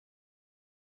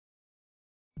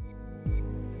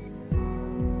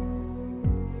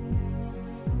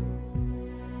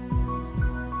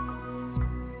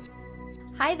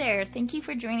Hi there. Thank you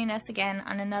for joining us again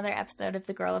on another episode of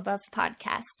the Girl Above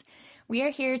podcast. We are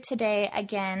here today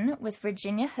again with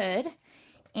Virginia Hood,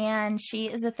 and she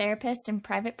is a therapist in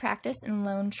private practice in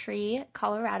Lone Tree,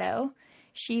 Colorado.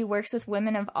 She works with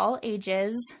women of all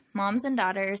ages, moms and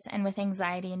daughters, and with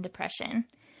anxiety and depression.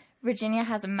 Virginia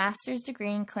has a master's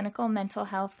degree in clinical mental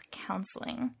health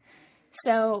counseling.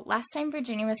 So last time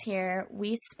Virginia was here,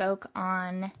 we spoke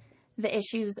on the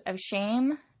issues of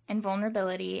shame and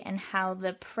vulnerability and how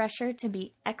the pressure to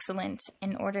be excellent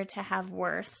in order to have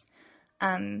worth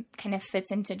kind of fits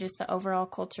into just the overall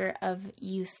culture of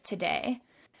youth today.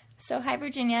 So hi,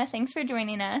 Virginia. Thanks for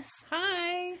joining us.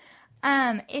 Hi.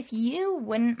 If you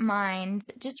wouldn't mind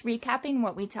just recapping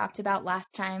what we talked about last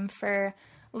time for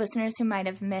listeners who might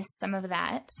have missed some of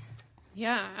that.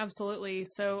 Yeah, absolutely.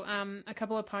 So a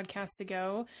couple of podcasts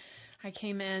ago, I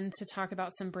came in to talk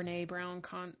about some Brene Brown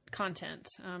content.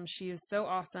 She is so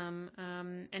awesome,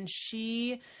 and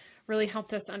she really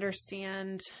helped us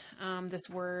understand this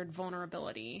word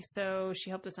vulnerability. So she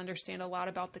helped us understand a lot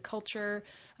about the culture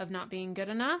of not being good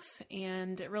enough,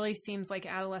 and it really seems like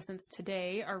adolescents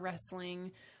today are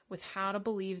wrestling with how to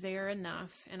believe they are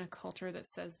enough in a culture that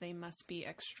says they must be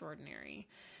extraordinary.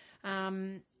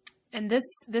 And this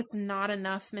not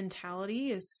enough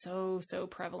mentality is so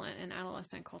prevalent in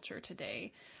adolescent culture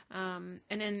today. And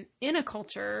in a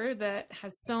culture that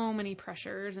has so many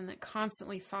pressures and that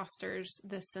constantly fosters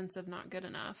this sense of not good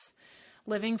enough,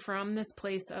 living from this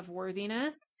place of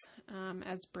worthiness,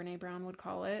 as Brene Brown would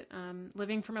call it,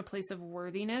 living from a place of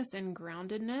worthiness and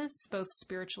groundedness, both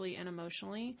spiritually and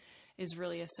emotionally, is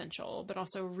really essential, but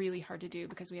also really hard to do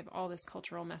because we have all this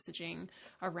cultural messaging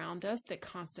around us that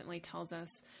constantly tells us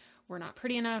we're not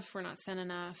pretty enough, we're not thin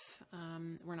enough,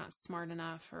 we're not smart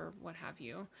enough, or what have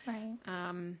you. Right.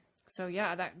 So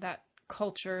yeah, that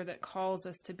culture that calls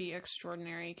us to be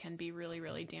extraordinary can be really,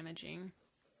 really damaging.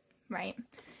 Right.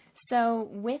 So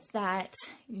with that,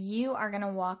 you are going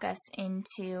to walk us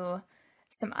into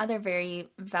some other very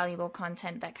valuable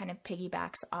content that kind of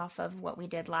piggybacks off of what we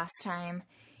did last time.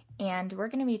 And we're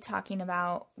going to be talking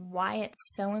about why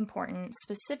it's so important,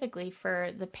 specifically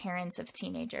for the parents of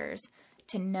teenagers,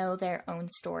 to know their own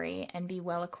story and be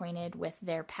well acquainted with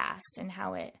their past and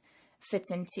how it fits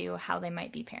into how they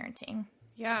might be parenting.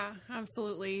 Yeah,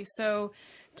 absolutely. So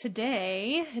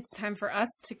today it's time for us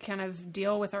to kind of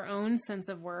deal with our own sense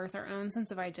of worth, our own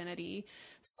sense of identity,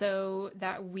 so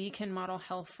that we can model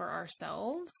health for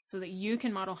ourselves, so that you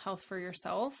can model health for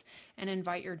yourself and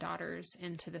invite your daughters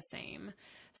into the same.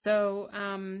 So,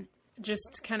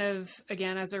 just kind of,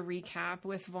 again, as a recap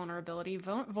with vulnerability,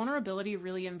 vulnerability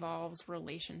really involves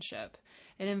relationship.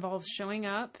 It involves showing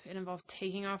up. It involves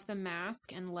taking off the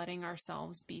mask and letting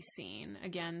ourselves be seen.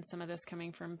 Again, some of this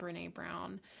coming from Brene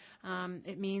Brown.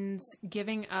 It means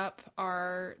giving up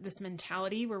this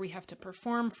mentality where we have to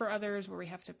perform for others, where we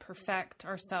have to perfect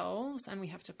ourselves, and we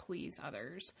have to please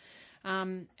others.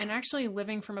 And actually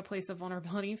living from a place of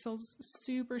vulnerability feels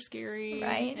super scary,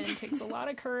 right? And it takes a lot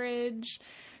of courage.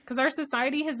 Because our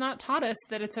society has not taught us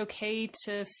that it's okay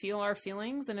to feel our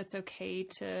feelings and it's okay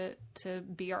to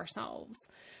be ourselves.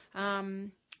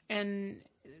 And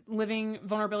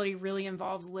vulnerability really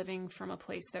involves living from a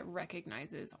place that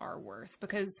recognizes our worth,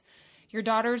 because your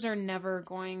daughters are never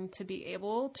going to be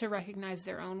able to recognize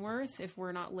their own worth if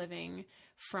we're not living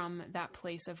from that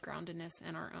place of groundedness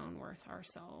and our own worth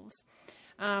ourselves.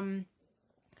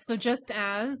 So just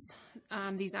as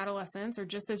these adolescents, or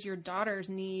just as your daughters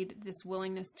need this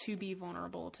willingness to be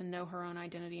vulnerable, to know her own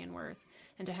identity and worth,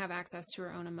 and to have access to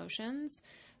her own emotions,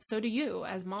 so do you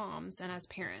as moms and as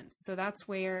parents. So that's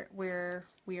where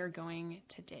we are going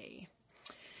today.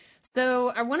 So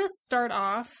I want to start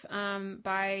off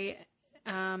by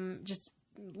just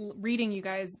reading you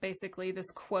guys basically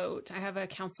this quote. I have a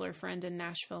counselor friend in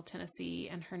Nashville, Tennessee,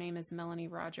 and her name is Melanie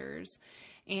Rogers.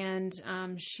 And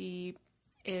she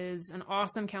is an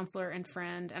awesome counselor and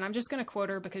friend. And I'm just going to quote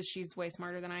her because she's way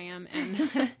smarter than I am.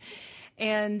 And,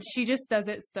 and she just says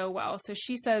it so well. So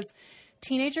she says,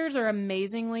 "Teenagers are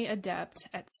amazingly adept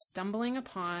at stumbling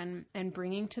upon and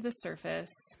bringing to the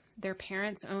surface their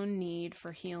parents' own need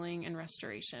for healing and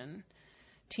restoration.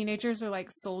 Teenagers are like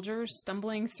soldiers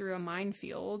stumbling through a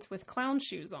minefield with clown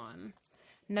shoes on,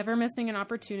 never missing an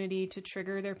opportunity to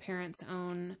trigger their parents'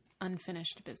 own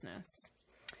unfinished business.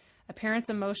 A parent's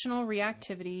emotional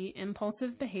reactivity,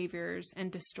 impulsive behaviors, and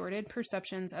distorted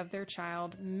perceptions of their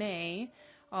child may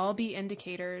all be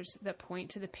indicators that point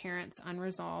to the parent's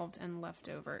unresolved and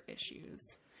leftover issues."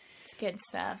 It's good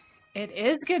stuff. It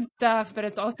is good stuff, but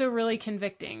it's also really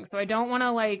convicting. So I don't want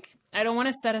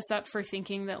to set us up for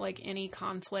thinking that any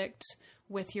conflict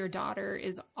with your daughter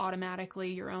is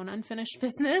automatically your own unfinished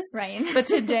business. Right. But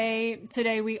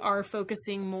today we are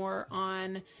focusing more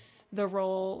on the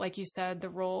role, like you said, the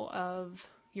role of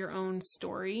your own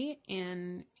story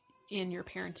in your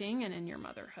parenting and in your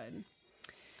motherhood.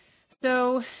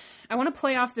 So I want to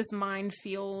play off this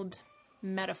minefield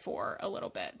metaphor a little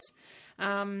bit.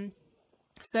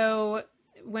 So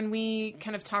when we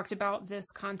kind of talked about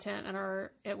this content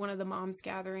at one of the moms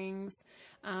gatherings,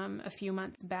 a few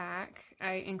months back,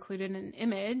 I included an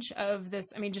image of this.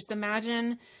 I mean, just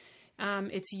imagine,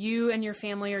 it's you and your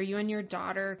family, or you and your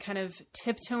daughter kind of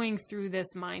tiptoeing through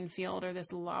this minefield or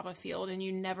this lava field, and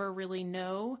you never really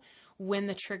know when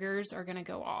the triggers are going to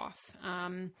go off.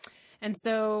 And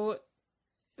so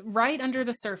right under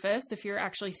the surface, if you're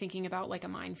actually thinking about like a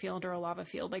minefield or a lava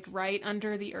field, like right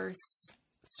under the Earth's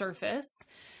surface,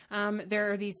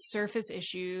 there are these surface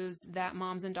issues that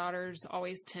moms and daughters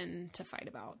always tend to fight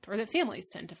about, or that families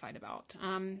tend to fight about.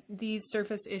 These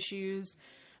surface issues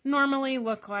normally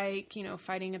look like,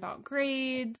 fighting about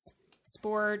grades,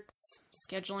 sports,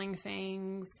 scheduling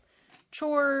things,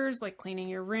 chores like cleaning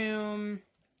your room,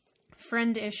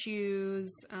 friend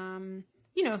issues,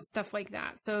 stuff like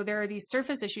that. So there are these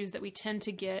surface issues that we tend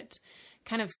to get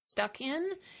kind of stuck in.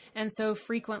 And so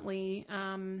frequently,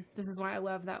 this is why I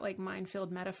love that like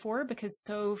minefield metaphor, because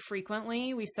so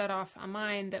frequently we set off a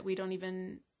mine that we don't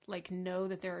even like know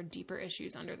that there are deeper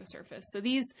issues under the surface. So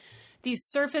these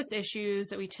surface issues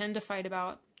that we tend to fight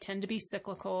about tend to be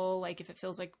cyclical. Like if it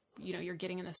feels like, you're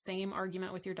getting in the same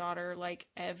argument with your daughter, like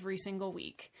every single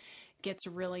week, gets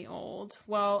really old.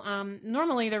 Well,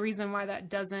 normally the reason why that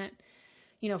doesn't,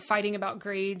 fighting about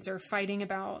grades or fighting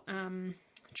about,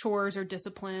 chores or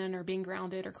discipline or being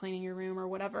grounded or cleaning your room or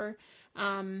whatever,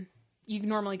 you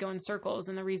normally go in circles.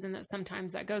 And the reason that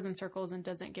sometimes that goes in circles and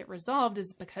doesn't get resolved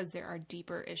is because there are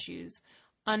deeper issues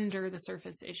under the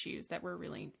surface issues that we're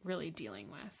really, really dealing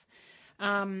with.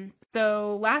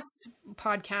 So last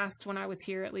podcast, when I was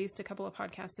here, at least a couple of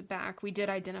podcasts back, we did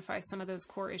identify some of those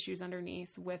core issues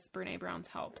underneath with Brene Brown's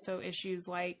help. So issues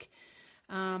like,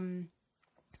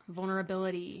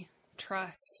 vulnerability,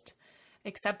 trust,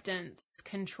 acceptance,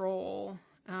 control,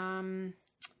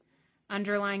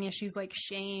 underlying issues like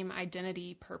shame,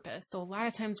 identity, purpose. So a lot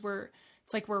of times we're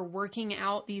working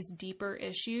out these deeper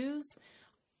issues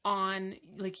on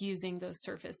like using those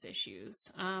surface issues.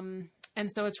 And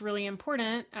so it's really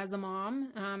important as a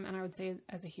mom, and I would say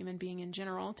as a human being in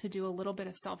general, to do a little bit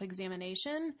of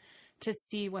self-examination to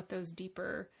see what those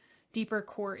deeper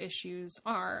core issues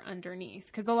are underneath.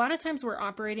 Because a lot of times we're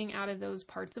operating out of those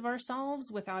parts of ourselves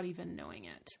without even knowing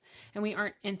it. And we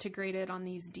aren't integrated on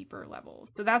these deeper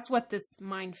levels. So that's what this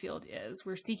minefield is.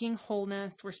 We're seeking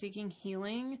wholeness, we're seeking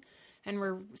healing, and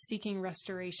we're seeking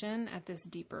restoration at this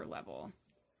deeper level.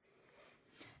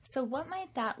 So what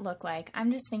might that look like?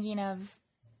 I'm just thinking of,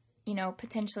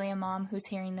 potentially a mom who's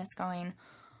hearing this going,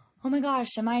 oh my gosh,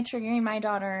 am I triggering my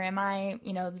daughter? Am I,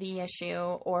 the issue?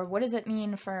 Or what does it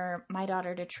mean for my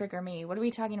daughter to trigger me? What are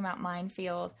we talking about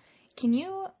minefield? Can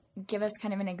you give us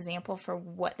kind of an example for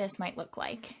what this might look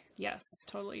like? Yes,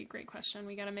 totally. Great question.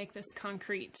 We got to make this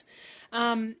concrete.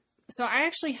 So I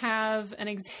actually have an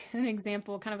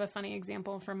example, kind of a funny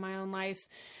example from my own life.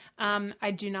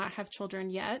 I do not have children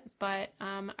yet, but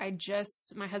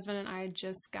my husband and I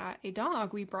just got a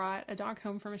dog. We brought a dog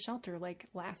home from a shelter like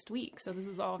last week. So this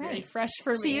is all very fresh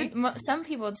for me. Some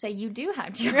people would say you do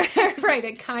have children. Right.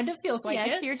 It kind of feels like it.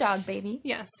 Yes, your dog baby.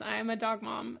 Yes, I'm a dog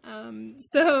mom.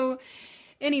 So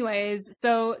anyways,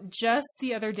 so just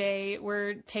the other day,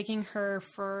 we're taking her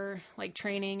for like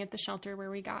training at the shelter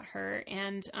where we got her.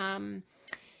 And,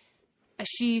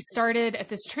 she started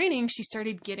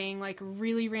getting like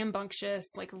really rambunctious,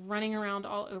 like running around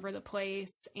all over the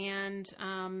place. And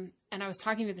I was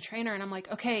talking to the trainer and I'm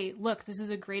like, okay, look, this is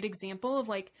a great example of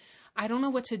like, I don't know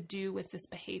what to do with this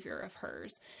behavior of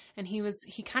hers. And he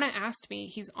kind of asked me,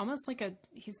 he's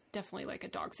definitely like a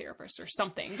dog therapist or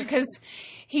something, because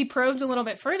he probed a little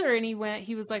bit further and he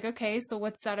was like, okay, so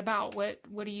what's that about?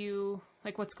 What do you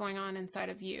like, what's going on inside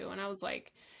of you? And I was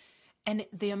like, and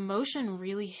the emotion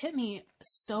really hit me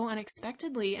so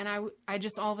unexpectedly. And I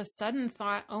just all of a sudden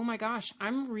thought, oh my gosh,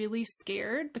 I'm really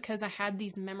scared, because I had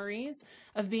these memories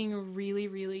of being really,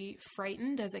 really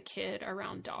frightened as a kid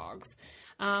around dogs.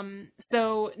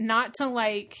 So not to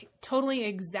like totally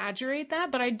exaggerate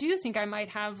that, but I do think I might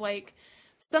have like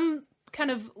some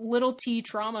kind of little T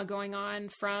trauma going on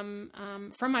from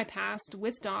my past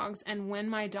with dogs. And when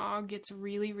my dog gets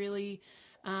really, really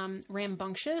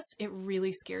rambunctious, it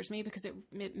really scares me, because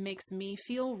it makes me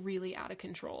feel really out of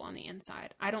control on the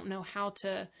inside. I don't know how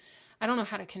to I don't know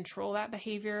how to control that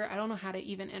behavior. I don't know how to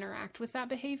even interact with that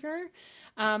behavior.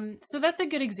 So that's a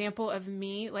good example of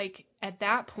me. Like at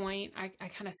that point, I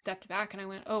kind of stepped back and I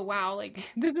went, oh, wow, like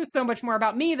this is so much more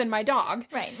about me than my dog.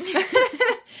 Right.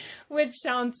 Which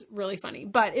sounds really funny,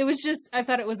 but it was just, I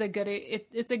thought it was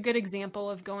it's a good example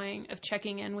of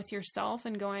checking in with yourself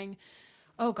and going,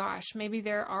 oh gosh, maybe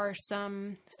there are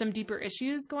some deeper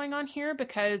issues going on here,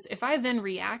 because if I then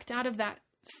react out of that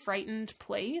frightened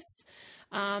place,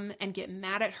 and get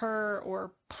mad at her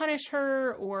or punish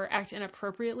her or act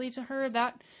inappropriately to her,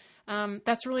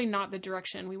 that's really not the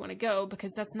direction we want to go,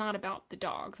 because that's not about the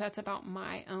dog. That's about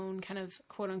my own kind of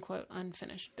quote unquote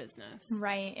unfinished business.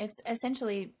 Right. It's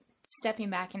essentially stepping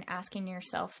back and asking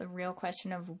yourself the real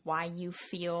question of why you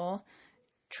feel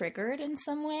triggered in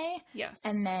some way. Yes.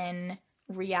 And then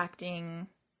reacting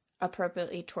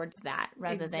appropriately towards that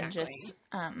rather than just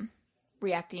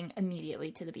reacting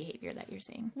immediately to the behavior that you're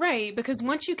seeing. Right. Because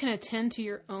once you can attend to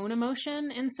your own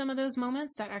emotion in some of those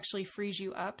moments, that actually frees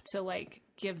you up to like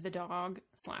give the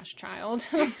dog/child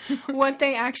what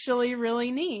they actually really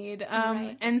need.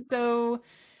 Right. And so,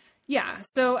 yeah.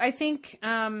 So I think,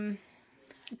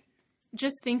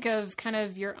 just think of kind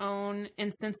of your own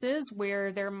instances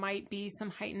where there might be some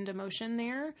heightened emotion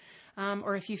there.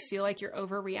 Or if you feel like you're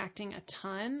overreacting a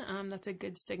ton, that's a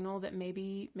good signal that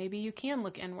maybe you can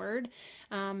look inward,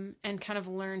 and kind of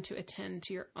learn to attend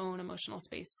to your own emotional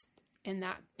space in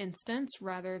that instance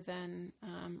rather than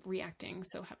reacting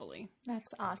so heavily.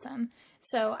 That's awesome.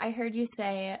 So I heard you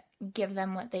say, give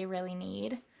them what they really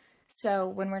need. So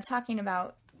when we're talking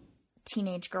about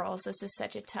teenage girls, this is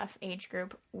such a tough age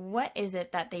group. What is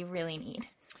it that they really need?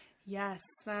 Yes,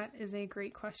 that is a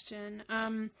great question.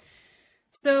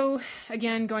 So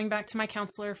again, going back to my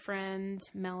counselor friend,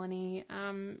 Melanie,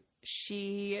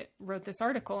 she wrote this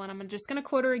article, and I'm just going to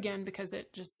quote her again because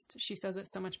she says it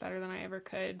so much better than I ever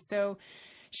could. So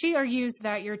she argues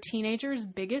that your teenager's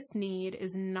biggest need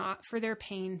is not for their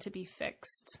pain to be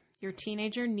fixed. Your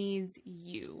teenager needs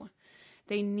you.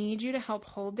 They need you to help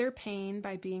hold their pain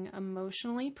by being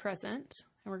emotionally present.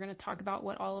 And we're going to talk about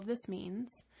what all of this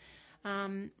means.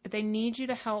 But they need you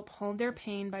to help hold their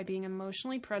pain by being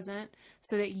emotionally present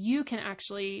so that you can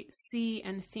actually see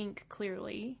and think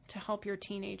clearly to help your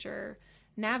teenager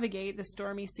navigate the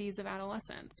stormy seas of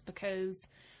adolescence, because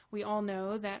we all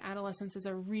know that adolescence is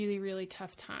a really, really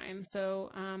tough time.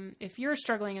 So if you're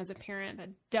struggling as a parent, that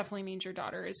definitely means your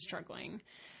daughter is struggling.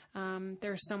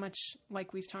 There's so much,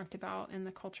 like we've talked about, in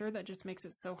the culture that just makes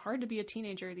it so hard to be a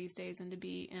teenager these days and to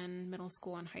be in middle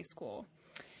school and high school.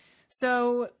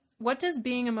 So what does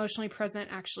being emotionally present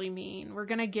actually mean? We're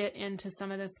going to get into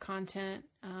some of this content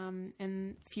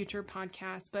in future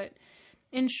podcasts, but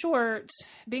in short,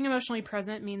 being emotionally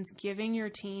present means giving your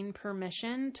teen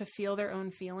permission to feel their own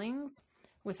feelings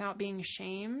without being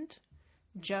shamed,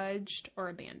 judged, or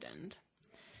abandoned.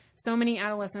 So many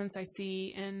adolescents I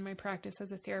see in my practice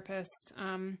as a therapist,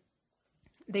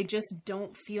 they just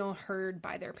don't feel heard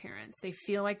by their parents. They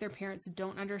feel like their parents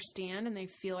don't understand, and they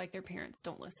feel like their parents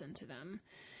don't listen to them.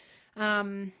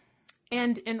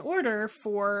 And in order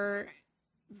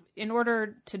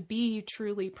to be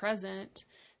truly present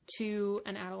to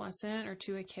an adolescent or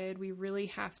to a kid, we really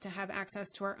have to have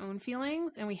access to our own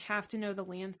feelings, and we have to know the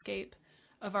landscape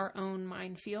of our own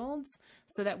minefields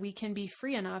so that we can be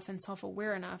free enough and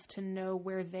self-aware enough to know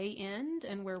where they end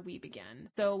and where we begin.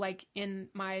 So like in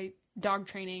my dog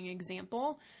training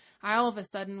example, I all of a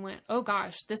sudden went, oh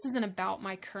gosh, this isn't about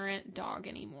my current dog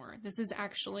anymore. This is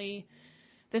actually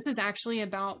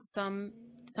about some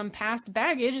past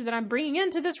baggage that I'm bringing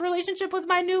into this relationship with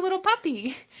my new little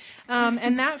puppy.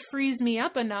 And that frees me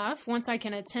up enough once I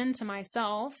can attend to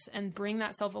myself and bring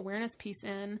that self-awareness piece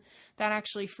in. That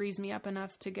actually frees me up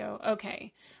enough to go,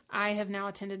 okay, I have now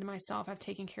attended to myself. I've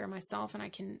taken care of myself, and I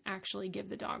can actually give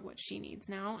the dog what she needs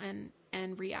now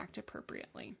and react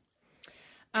appropriately.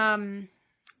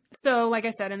 So like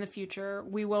I said, in the future,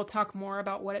 we will talk more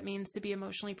about what it means to be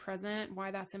emotionally present,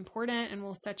 why that's important, and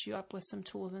we'll set you up with some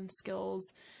tools and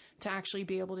skills to actually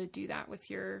be able to do that with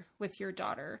your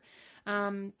daughter.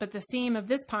 But the theme of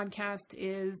this podcast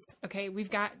is, okay,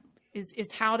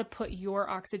 is how to put your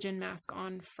oxygen mask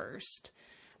on first,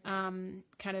 kind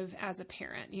of as a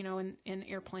parent, in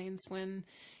airplanes when,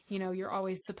 you're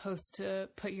always supposed to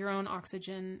put your own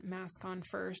oxygen mask on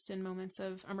first in moments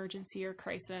of emergency or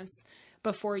crisis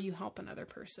before you help another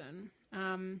person.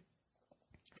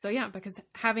 So yeah, because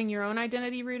having your own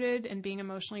identity rooted and being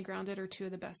emotionally grounded are two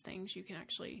of the best things you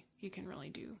can really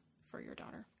do for your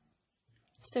daughter.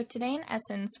 So today, in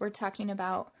essence, we're talking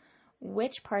about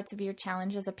which parts of your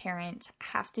challenge as a parent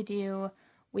have to do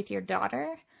with your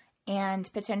daughter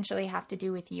and potentially have to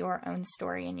do with your own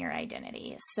story and your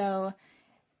identity. So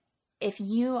if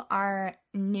you are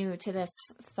new to this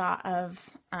thought of,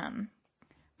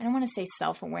 I don't want to say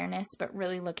self-awareness, but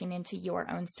really looking into your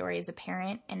own story as a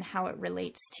parent and how it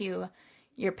relates to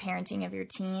your parenting of your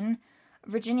teen,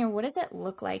 Virginia, what does it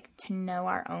look like to know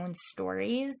our own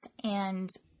stories, and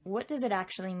what does it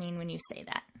actually mean when you say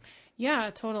that?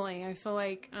 Yeah, totally. I feel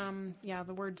like,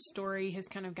 the word story has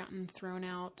kind of gotten thrown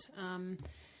out.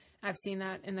 I've seen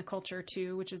that in the culture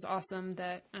too, which is awesome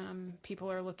that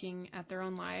people are looking at their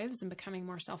own lives and becoming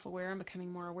more self-aware and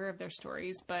becoming more aware of their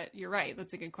stories. But you're right.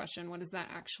 That's a good question. What does that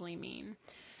actually mean?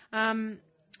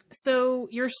 So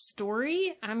your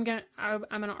story, I'm gonna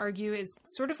argue, is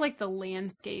sort of like the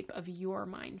landscape of your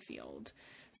minefield.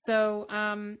 So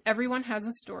everyone has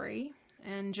a story,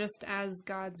 and just as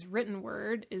God's written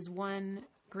word is one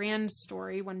grand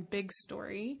story, one big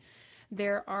story,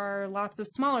 there are lots of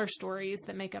smaller stories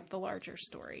that make up the larger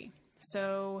story.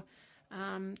 So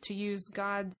to use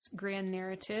God's grand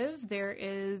narrative, there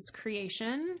is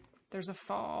creation, there's a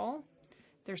fall,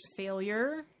 there's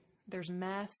failure, there's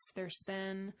mess, there's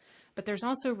sin, but there's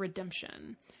also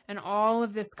redemption. And all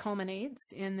of this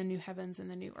culminates in the new heavens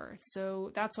and the new earth.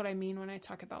 So that's what I mean when I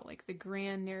talk about like the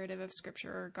grand narrative of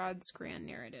Scripture, or God's grand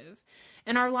narrative.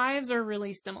 And our lives are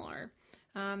really similar.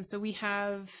 So we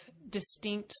have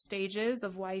distinct stages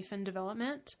of life and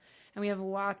development, and we have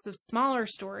lots of smaller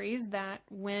stories that,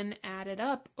 when added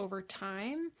up over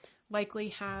time, likely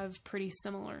have pretty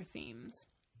similar themes.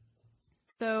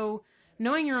 So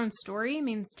knowing your own story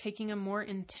means taking a more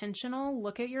intentional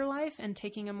look at your life and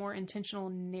taking a more intentional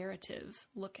narrative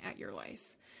look at your life.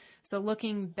 So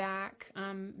looking back,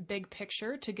 big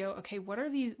picture, to go, okay, what are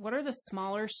the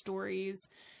smaller stories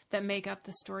that make up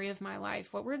the story of my life?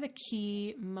 What were the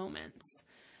key moments?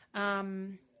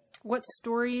 What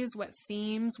stories, what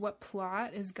themes, what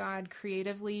plot is God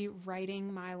creatively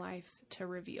writing my life to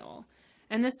reveal?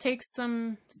 And this takes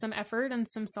some effort and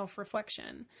some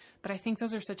self-reflection, but I think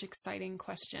those are such exciting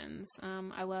questions.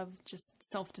 I love just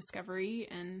self-discovery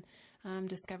and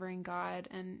discovering God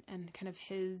and kind of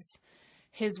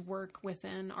his work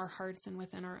within our hearts and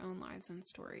within our own lives and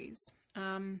stories.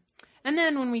 And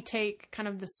then when we take kind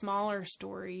of the smaller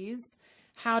stories,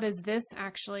 how do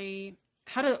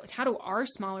our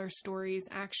smaller stories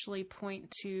actually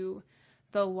point to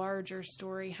the larger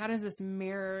story? How does this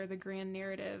mirror the grand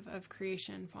narrative of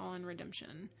creation, fall, and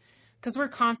redemption? Because we're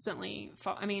constantly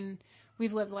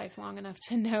we've lived life long enough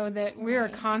to know that we are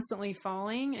constantly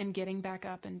falling and getting back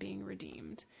up and being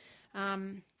redeemed.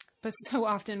 But so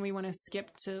often we want to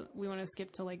skip to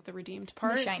like the redeemed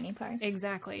part, the shiny part,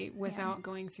 exactly, without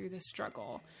going through the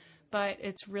struggle. But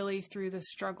it's really through the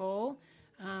struggle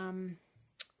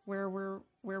where we're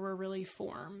really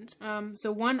formed.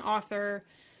 So one author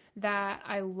that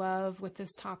I love with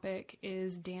this topic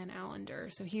is Dan Allender.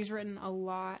 So he's written a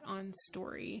lot on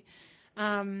story,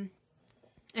 and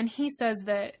he says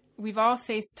that we've all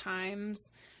faced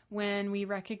times when we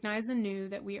recognize anew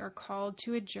that we are called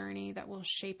to a journey that will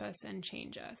shape us and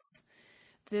change us.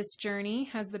 This journey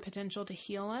has the potential to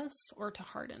heal us or to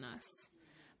harden us,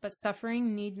 but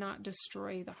suffering need not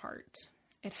destroy the heart.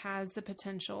 It has the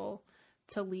potential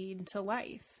to lead to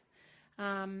life.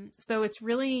 So it's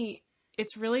really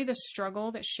the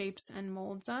struggle that shapes and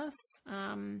molds us.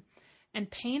 And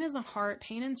pain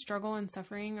and struggle and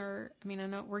suffering are, I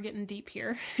know we're getting deep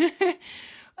here.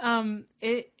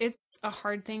 It's a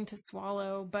hard thing to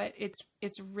swallow, but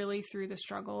it's really through the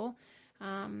struggle,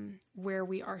 where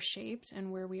we are shaped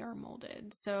and where we are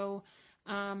molded. So,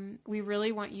 we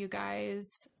really want you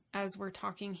guys, as we're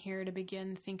talking here, to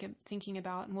begin thinking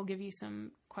about, and we'll give you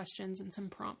some questions and some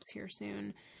prompts here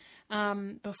soon,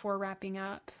 before wrapping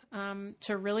up,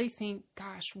 to really think,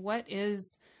 gosh, what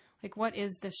is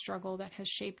the struggle that has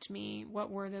shaped me? What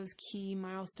were those key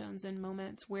milestones and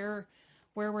moments? Where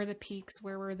were the peaks?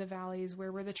 Where were the valleys?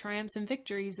 Where were the triumphs and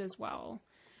victories as well?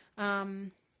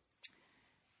 And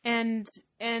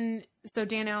so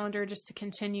Dan Allender, just to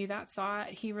continue that thought,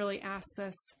 he really asks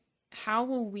us, how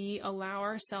will we allow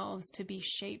ourselves to be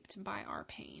shaped by our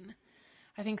pain?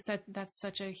 I think that's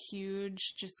such a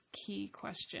huge, just key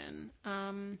question.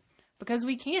 Because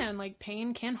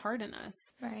pain can harden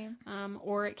us. Right.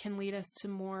 Or it can lead us to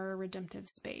more redemptive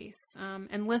space.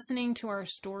 And listening to our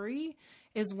story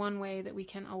is one way that we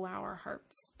can allow our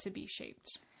hearts to be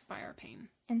shaped by our pain.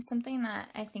 And something that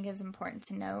I think is important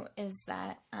to note is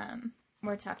that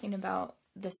we're talking about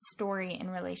the story in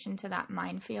relation to that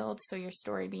minefield. So your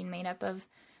story being made up of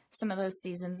some of those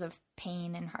seasons of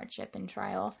pain and hardship and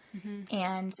trial. Mm-hmm.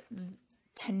 And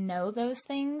to know those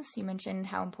things. You mentioned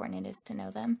how important it is to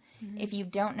know them. Mm-hmm. If you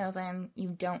don't know them, you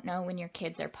don't know when your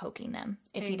kids are poking them,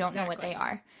 if you don't know what they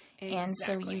are. And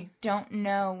so you don't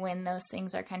know when those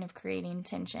things are kind of creating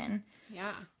tension.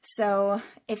 Yeah. So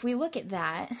if we look at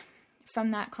that,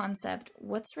 from that concept,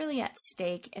 what's really at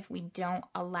stake if we don't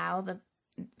allow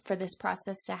for this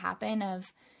process to happen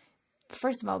of,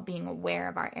 first of all, being aware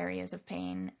of our areas of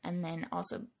pain, and then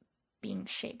also being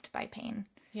shaped by pain?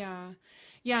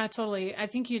 Yeah, totally. I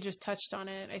think you just touched on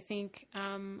it. I think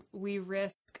we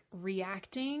risk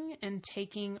reacting and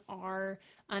taking our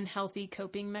unhealthy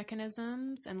coping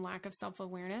mechanisms and lack of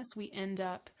self-awareness. We end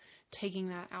up taking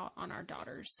that out on our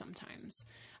daughters sometimes.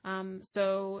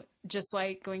 So just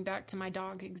like going back to my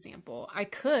dog example, I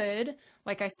could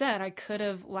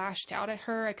have lashed out at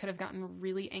her. I could have gotten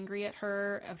really angry at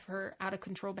her of her out of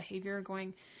control behavior,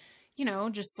 going,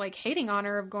 just like hating on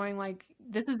her, of going like,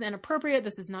 this is inappropriate.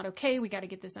 This is not okay. We got to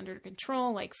get this under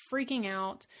control, like freaking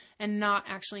out and not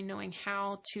actually knowing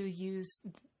how to use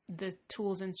the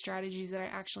tools and strategies that I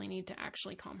actually need to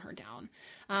actually calm her down.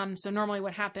 So normally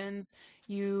what happens,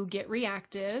 you get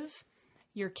reactive,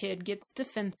 your kid gets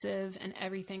defensive, and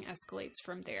everything escalates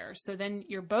from there. So then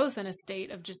you're both in a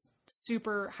state of just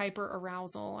super hyper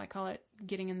arousal. I call it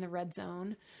getting in the red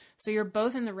zone. So you're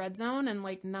both in the red zone, and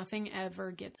like nothing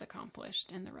ever gets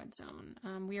accomplished in the red zone.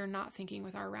 We are not thinking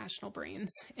with our rational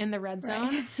brains in the red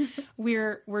zone.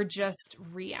 We're just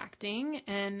reacting.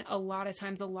 And a lot of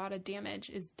times, a lot of damage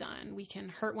is done. We can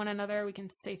hurt one another. We can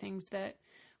say things that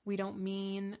we don't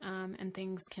mean, and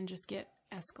things can just get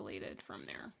escalated from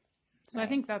there. So I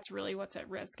think that's really what's at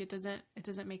risk. It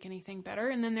doesn't make anything better.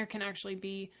 And then there can actually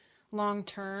be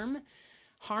long-term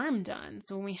harm done.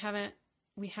 So when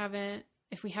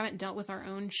if we haven't dealt with our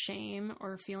own shame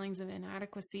or feelings of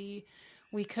inadequacy,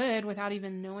 we could, without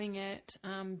even knowing it,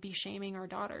 be shaming our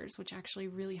daughters, which actually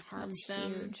really harms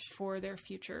them for their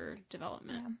future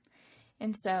development. Yeah.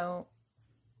 And so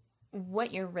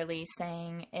what you're really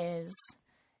saying is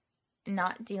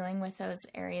not dealing with those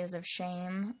areas of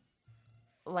shame,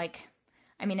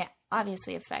 it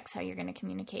obviously affects how you're going to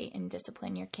communicate and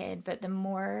discipline your kid, but the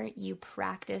more you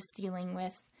practice dealing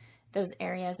with those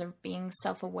areas of being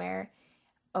self-aware,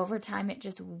 over time, it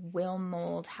just will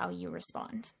mold how you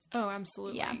respond. Oh,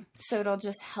 absolutely. Yeah. So it'll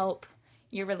just help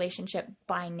your relationship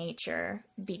by nature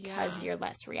because you're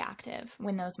less reactive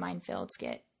when those minefields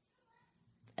get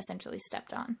essentially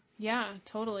stepped on. Yeah,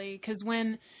 totally. Because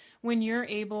when you're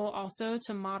able also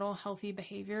to model healthy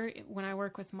behavior, when I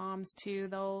work with moms too,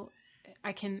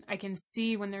 I can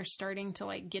see when they're starting to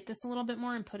like get this a little bit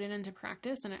more and put it into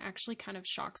practice, and it actually kind of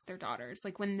shocks their daughters.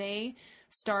 Like when they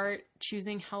start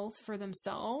choosing health for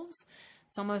themselves,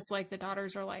 it's almost like the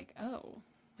daughters are like, oh,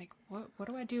 like what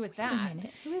do I do with that? Wait a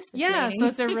minute. Who is this lady? So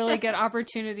it's a really good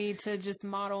opportunity to just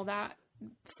model that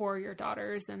for your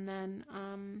daughters, and then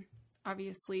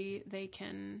obviously they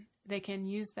can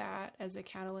use that as a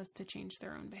catalyst to change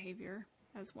their own behavior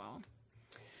as well.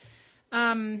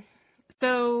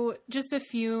 So just a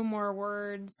few more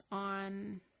words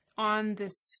on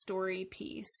this story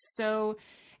piece. So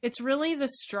it's really the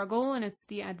struggle and it's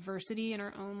the adversity in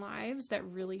our own lives that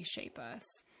really shape us.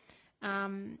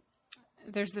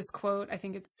 There's this quote, I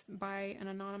think it's by an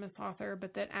anonymous author,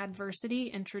 but that adversity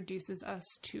introduces us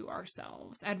to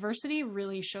ourselves. Adversity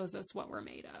really shows us what we're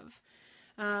made of.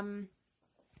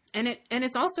 And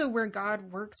it's also where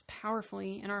God works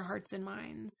powerfully in our hearts and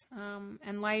minds.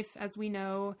 And life, as we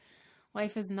know,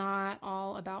 life is not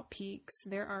all about peaks.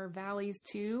 There are valleys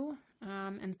too.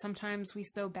 And sometimes we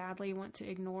so badly want to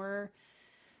ignore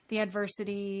the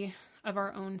adversity of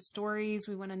our own stories.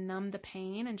 We want to numb the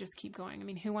pain and just keep going. I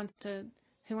mean, who wants to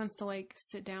like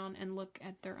sit down and look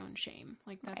at their own shame?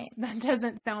 Like that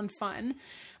doesn't sound fun.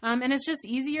 And it's just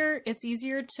easier. It's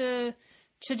easier to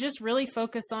just really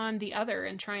focus on the other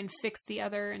and try and fix the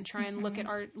other and try and look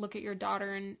at your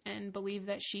daughter and believe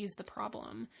that she's the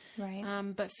problem.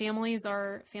 Right. But families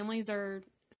are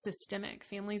systemic.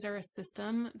 Families are a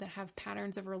system that have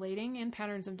patterns of relating and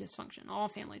patterns of dysfunction. All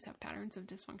families have patterns of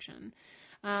dysfunction.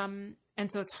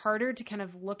 And so it's harder to kind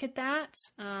of look at that,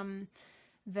 than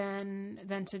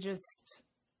to just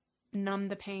numb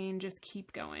the pain, just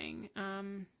keep going.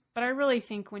 But I really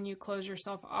think when you close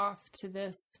yourself off to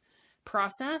this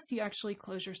process, you actually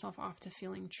close yourself off to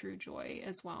feeling true joy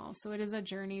as well. So it is a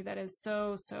journey that is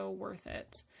so, so worth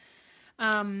it.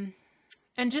 And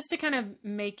just to kind of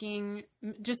make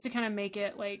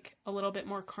it like a little bit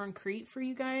more concrete for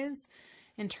you guys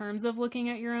in terms of looking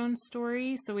at your own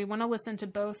story. So we want to listen to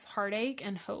both heartache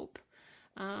and hope,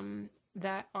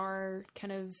 that are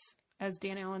kind of as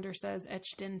Dan Allender says,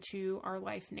 etched into our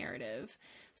life narrative.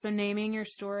 So naming your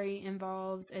story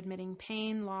involves admitting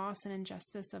pain, loss, and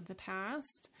injustice of the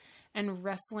past, and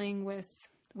wrestling with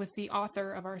the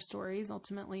author of our stories,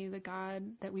 ultimately the God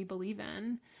that we believe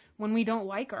in, when we don't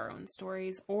like our own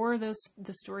stories or the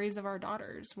stories of our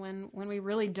daughters, when we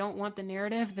really don't want the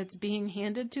narrative that's being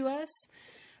handed to us,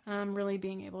 really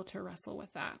being able to wrestle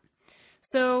with that.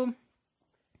 So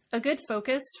a good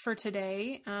focus for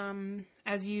today,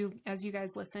 as you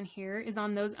guys listen here, is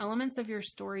on those elements of your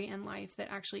story and life that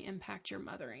actually impact your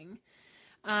mothering.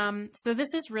 So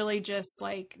this is really just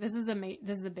like, this is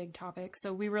a big topic.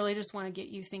 So we really just want to get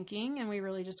you thinking, and we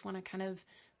really just want to kind of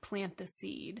plant the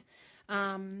seed.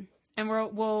 And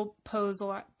we'll pose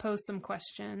some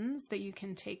questions that you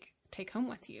can take home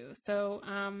with you. So,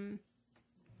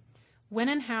 when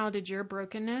and how did your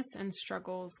brokenness and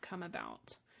struggles come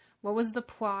about? What was the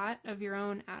plot of your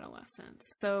own adolescence?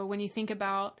 So when you think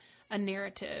about a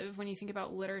narrative, when you think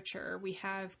about literature, we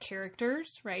have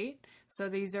characters, right? So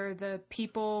these are the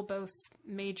people, both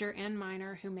major and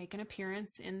minor, who make an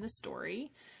appearance in the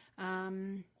story.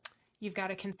 You've got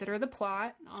to consider the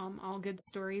plot. All good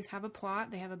stories have a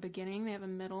plot. They have a beginning, they have a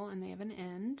middle, and they have an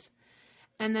end.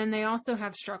 And then they also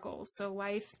have struggles. So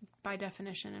life, by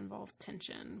definition, involves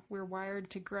tension. We're wired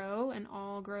to grow, and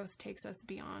all growth takes us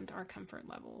beyond our comfort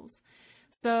levels.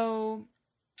 So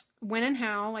when and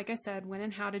how, like I said, when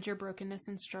and how did your brokenness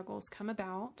and struggles come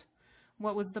about?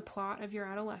 What was the plot of your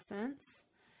adolescence?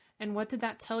 And what did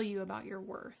that tell you about your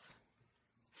worth?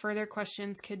 Further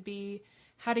questions could be,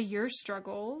 how do your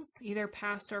struggles, either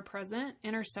past or present,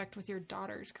 intersect with your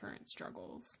daughter's current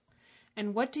struggles?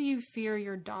 And what do you fear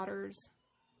your daughter's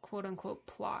quote-unquote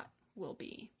plot will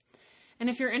be? And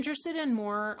if you're interested in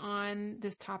more on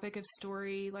this topic of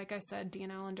story, like I said,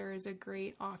 Dan Allender is a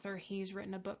great author. He's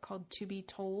written a book called To Be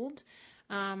Told,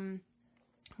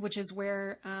 which is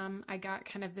where I got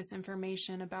kind of this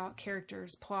information about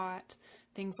characters, plot,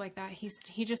 things like that.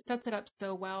 He just sets it up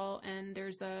so well, and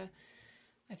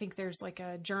I think there's like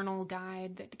a journal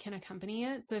guide that can accompany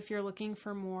it. So if you're looking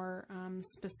for more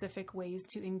specific ways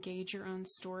to engage your own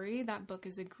story, that book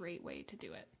is a great way to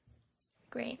do it.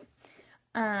 Great.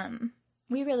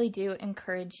 We really do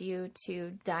encourage you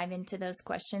to dive into those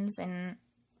questions and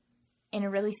in a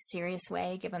really serious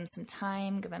way, give them some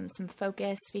time, give them some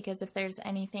focus, because if there's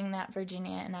anything that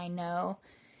Virginia and I know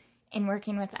in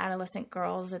working with adolescent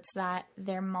girls, it's that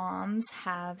their moms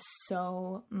have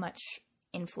so much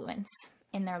influence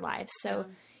in their lives. So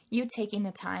you taking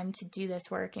the time to do this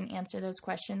work and answer those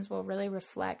questions will really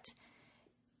reflect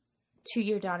to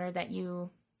your daughter that you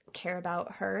care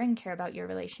about her and care about your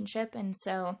relationship. And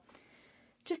so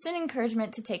just an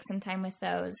encouragement to take some time with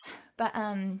those. But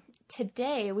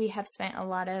today we have spent a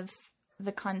lot of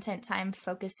the content time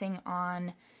focusing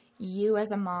on you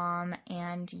as a mom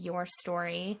and your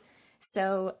story.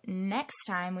 So next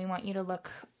time we want you to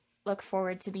look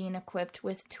forward to being equipped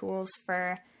with tools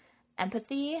for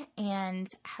empathy and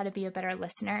how to be a better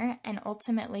listener, and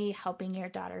ultimately helping your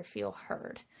daughter feel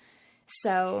heard.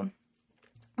 So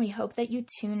we hope that you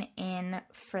tune in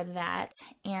for that.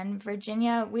 And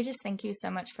Virginia, we just thank you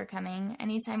so much for coming.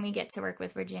 Anytime we get to work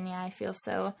with Virginia, I feel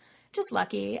so just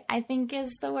lucky, I think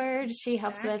is the word. She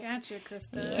helps Back at you,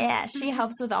 Krista. Yeah, she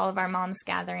helps with all of our moms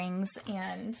gatherings,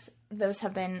 and those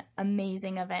have been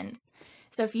amazing events.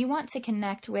 So if you want to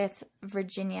connect with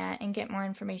Virginia and get more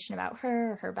information about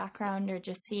her, her background, or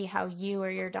just see how you or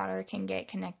your daughter can get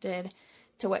connected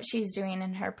to what she's doing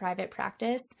in her private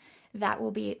practice, that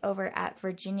will be over at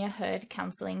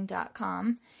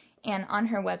virginiahoodcounseling.com. And on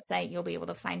her website, you'll be able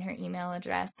to find her email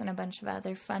address and a bunch of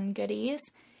other fun goodies.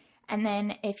 And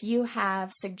then if you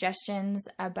have suggestions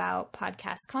about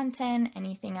podcast content,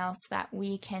 anything else that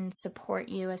we can support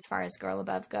you as far as Girl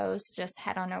Above goes, just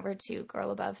head on over to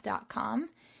girlabove.com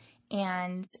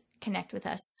and connect with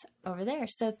us over there.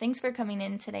 So thanks for coming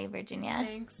in today, Virginia.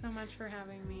 Thanks so much for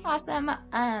having me. Awesome.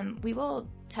 We will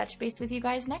touch base with you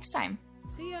guys next time.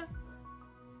 See ya.